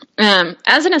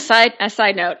 As a side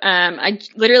note, I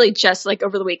literally just like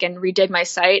over the weekend redid my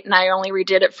site, and I only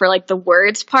redid it for like the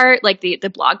words part, like the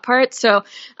blog part. So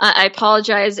I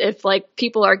apologize if like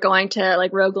people are going to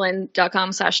like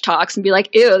roguelin.com/talks and be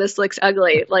like, "Ew, this looks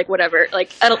ugly," like whatever.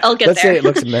 Like I'll get Let's there. say it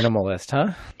looks minimalist,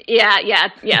 huh?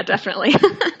 Yeah, definitely.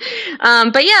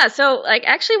 But yeah, so like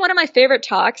actually one of my favorite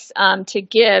talks to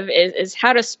give is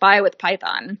how to spy with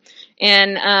Python,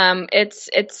 and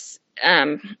it's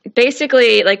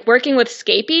basically like working with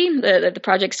Scapy, the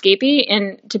project Scapy,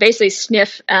 and to basically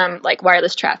sniff like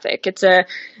wireless traffic. It's a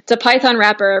Python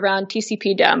wrapper around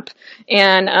TCP dump,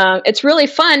 and it's really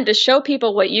fun to show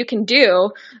people what you can do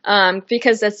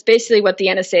because that's basically what the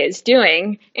NSA is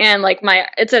doing. And like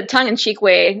it's a tongue-in-cheek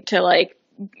way to like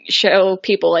show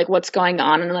people like what's going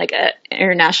on like an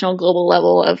international global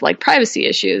level of like privacy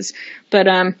issues. But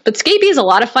Scapy is a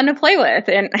lot of fun to play with,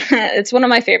 and it's one of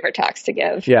my favorite talks to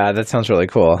give. Yeah, that sounds really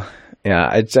cool.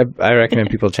 Yeah, I recommend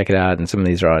people check it out, and some of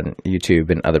these are on YouTube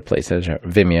and other places, or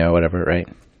Vimeo, whatever, right?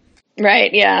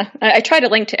 Right, yeah. I try to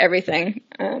link to everything.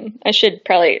 I should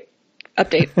probably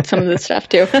update some of this stuff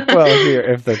too. Well,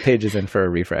 if the page is in for a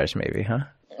refresh, maybe, huh?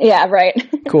 Yeah, right.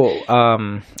 Cool.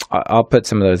 I'll put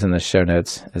some of those in the show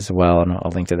notes as well, and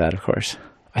I'll link to that, of course.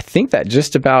 I think that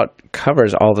just about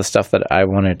covers all the stuff that I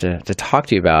wanted to talk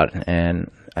to you about,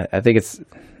 and I think it's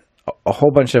a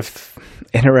whole bunch of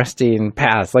interesting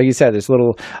paths. Like you said, it's a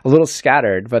little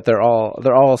scattered, but they're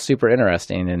all super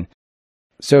interesting. And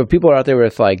so if people are out there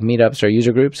with like meetups or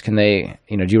user groups, can they,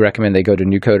 do you recommend they go to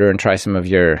NuCoder and try some of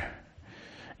your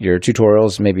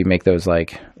tutorials, maybe make those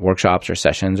like workshops or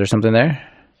sessions or something there?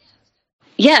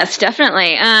 Yes,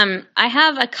 definitely. I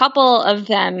have a couple of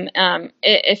them.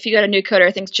 If you go to NuCoder,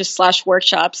 I think just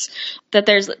 /workshops, that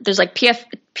there's like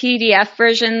PDF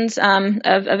versions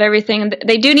of everything.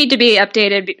 They do need to be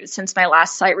updated since my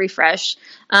last site refresh,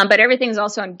 but everything's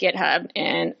also on GitHub.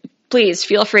 And please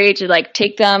feel free to like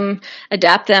take them,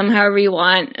 adapt them however you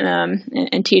want,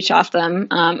 and teach off them.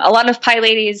 A lot of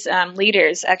PyLadies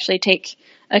leaders actually take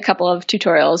a couple of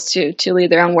tutorials to lead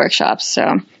their own workshops.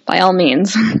 So by all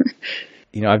means.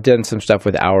 I've done some stuff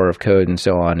with Hour of Code and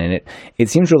so on, and it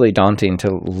seems really daunting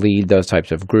to lead those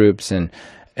types of groups and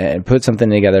put something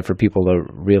together for people to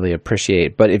really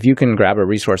appreciate. But if you can grab a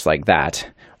resource like that,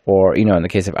 or, in the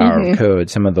case of Hour of Code,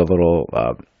 some of the little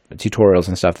tutorials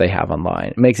and stuff they have online,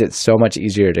 it makes it so much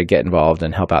easier to get involved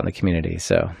and help out in the community.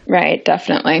 So right,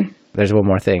 definitely. There's one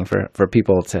more thing for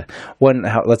people to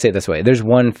let's say it this way. There's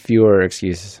one fewer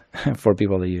excuse for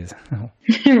people to use.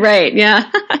 Right.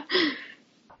 Yeah.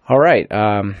 All right.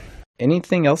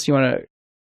 Anything else you want to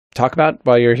talk about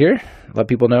while you're here? Let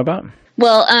people know about?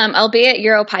 Well, I'll be at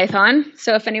EuroPython.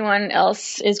 So if anyone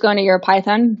else is going to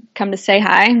EuroPython, come to say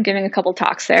hi. I'm giving a couple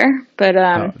talks there. But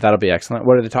that'll be excellent.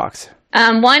 What are the talks?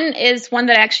 One is one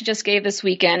that I actually just gave this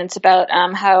weekend. It's about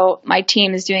how my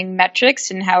team is doing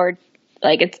metrics and how we're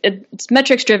it's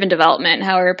metrics driven development,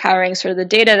 how we're powering sort of the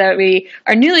data that we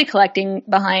are newly collecting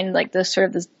behind like the sort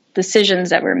of the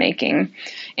decisions that we're making.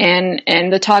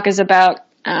 And the talk is about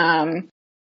kind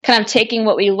of taking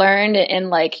what we learned and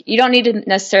like, you don't need to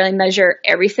necessarily measure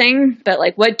everything, but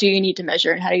like, what do you need to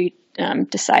measure and how do you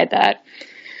decide that?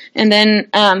 And then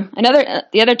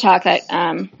the other talk that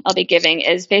I'll be giving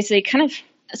is basically kind of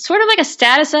sort of like a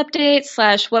status update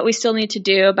 / what we still need to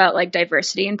do about like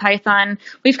diversity in Python.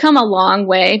 We've come a long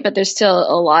way, but there's still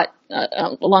a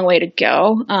long way to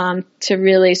go to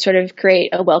really sort of create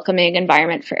a welcoming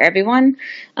environment for everyone.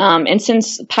 And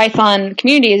since Python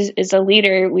community is a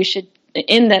leader, we should,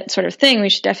 in that sort of thing, we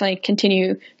should definitely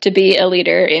continue to be a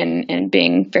leader in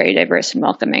being very diverse and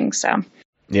welcoming. So,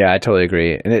 yeah, I totally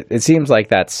agree. And it seems like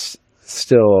that's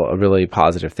still a really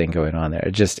positive thing going on there.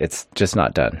 It's just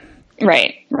not done.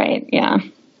 Right. Yeah.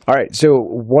 All right. So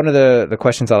one of the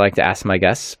questions I like to ask my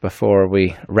guests before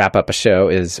we wrap up a show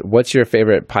is, what's your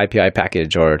favorite PyPI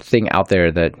package or thing out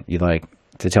there that you like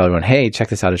to tell everyone, hey, check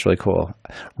this out, it's really cool?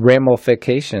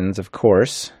 Ramifications, of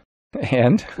course.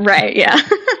 And? Right, yeah.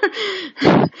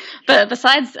 But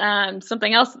besides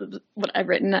something else what I've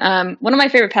written, one of my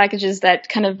favorite packages that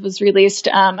kind of was released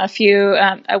a few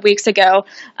weeks ago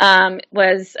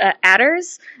was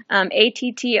Attrs,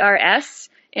 ATTRS,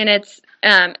 and it's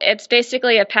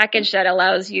basically a package that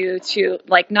allows you to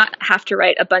like not have to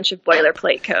write a bunch of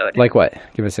boilerplate code. Like what?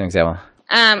 Give us an example.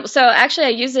 So actually, I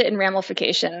use it in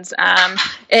ramifications.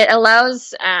 It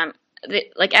allows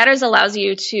Attrs allows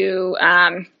you to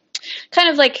kind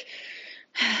of like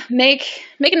make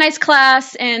a nice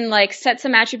class and like set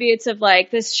some attributes of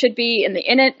like this should be in the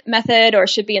init method or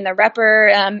should be in the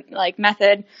repr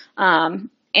method,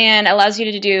 and allows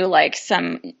you to do like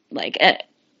some like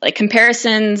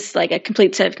comparisons, like a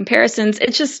complete set of comparisons.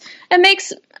 It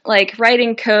makes like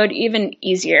writing code even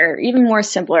easier, even more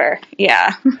simpler.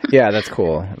 Yeah. Yeah, that's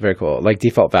cool. Very cool. Like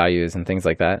default values and things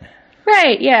like that.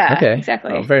 Right. Yeah. Okay.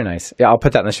 Exactly. Oh, very nice. Yeah, I'll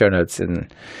put that in the show notes,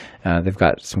 and they've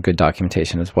got some good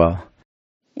documentation as well.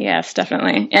 Yes,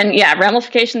 definitely. And yeah,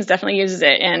 Ramifications definitely uses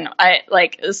it. And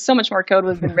so much more code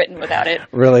would have been written without it.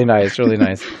 Really nice. Really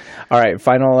nice. All right.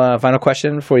 Final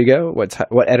question before you go.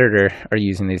 What editor are you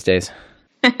using these days?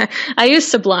 I use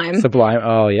Sublime. Sublime.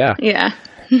 Oh, yeah. Yeah.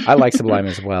 I like Sublime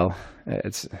as well.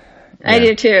 I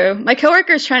do too. My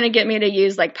coworker's trying to get me to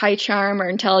use like PyCharm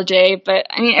or IntelliJ, but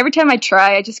I mean, every time I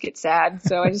try, I just get sad.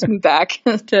 So I just move back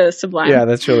to Sublime. Yeah,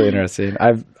 that's really interesting.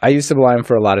 I use Sublime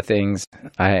for a lot of things.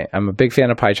 I'm a big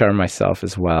fan of PyCharm myself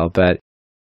as well, but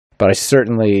I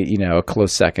certainly, a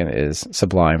close second is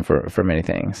Sublime for many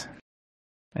things.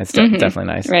 It's definitely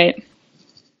nice. Right.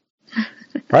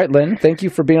 All right, Lynn, thank you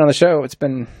for being on the show. It's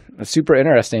been super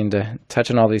interesting to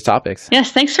touch on all these topics.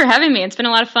 Yes, thanks for having me. It's been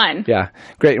a lot of fun. Yeah,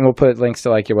 great. And we'll put links to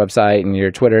like your website and your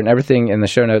Twitter and everything in the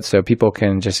show notes so people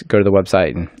can just go to the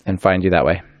website and find you that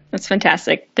way. That's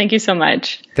fantastic. Thank you so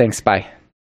much. Thanks. Bye.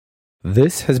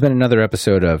 This has been another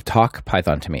episode of Talk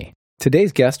Python to Me.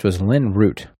 Today's guest was Lynn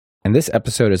Root, and this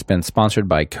episode has been sponsored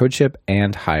by CodeShip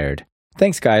and Hired.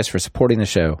 Thanks, guys, for supporting the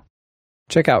show.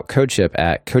 Check out CodeShip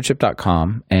at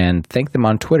codeship.com and thank them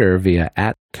on Twitter via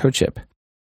 @CodeShip.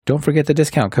 Don't forget the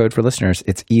discount code for listeners.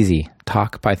 It's easy.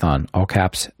 Talk Python, all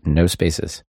caps, no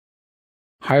spaces.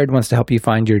 Hired wants to help you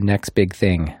find your next big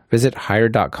thing. Visit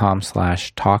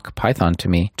hired.com/talkpython to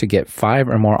me to get 5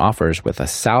 or more offers with a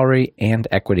salary and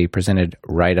equity presented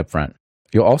right up front.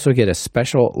 You'll also get a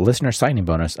special listener signing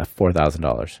bonus of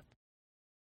 $4,000.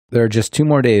 There are just 2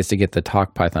 more days to get the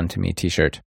Talk Python to Me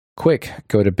t-shirt. Quick,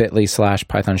 go to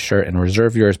bit.ly/Python shirt and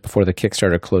reserve yours before the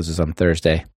Kickstarter closes on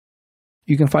Thursday.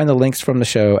 You can find the links from the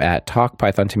show at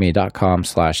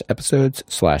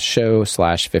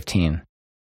talkpythontome.com/episodes/show/15.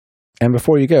 And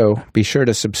before you go, be sure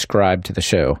to subscribe to the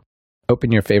show.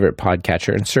 Open your favorite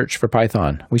podcatcher and search for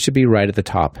Python. We should be right at the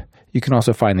top. You can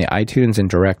also find the iTunes and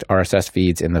direct RSS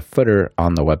feeds in the footer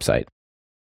on the website.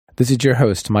 This is your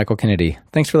host, Michael Kennedy.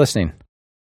 Thanks for listening.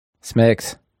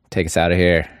 Smix, take us out of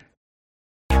here.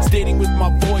 Stating with my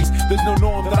voice, there's no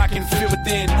norm that I can feel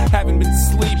within. Haven't been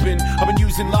sleeping, I've been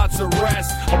using lots of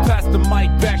rest. I'll pass the mic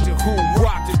back to who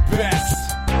rocked it best.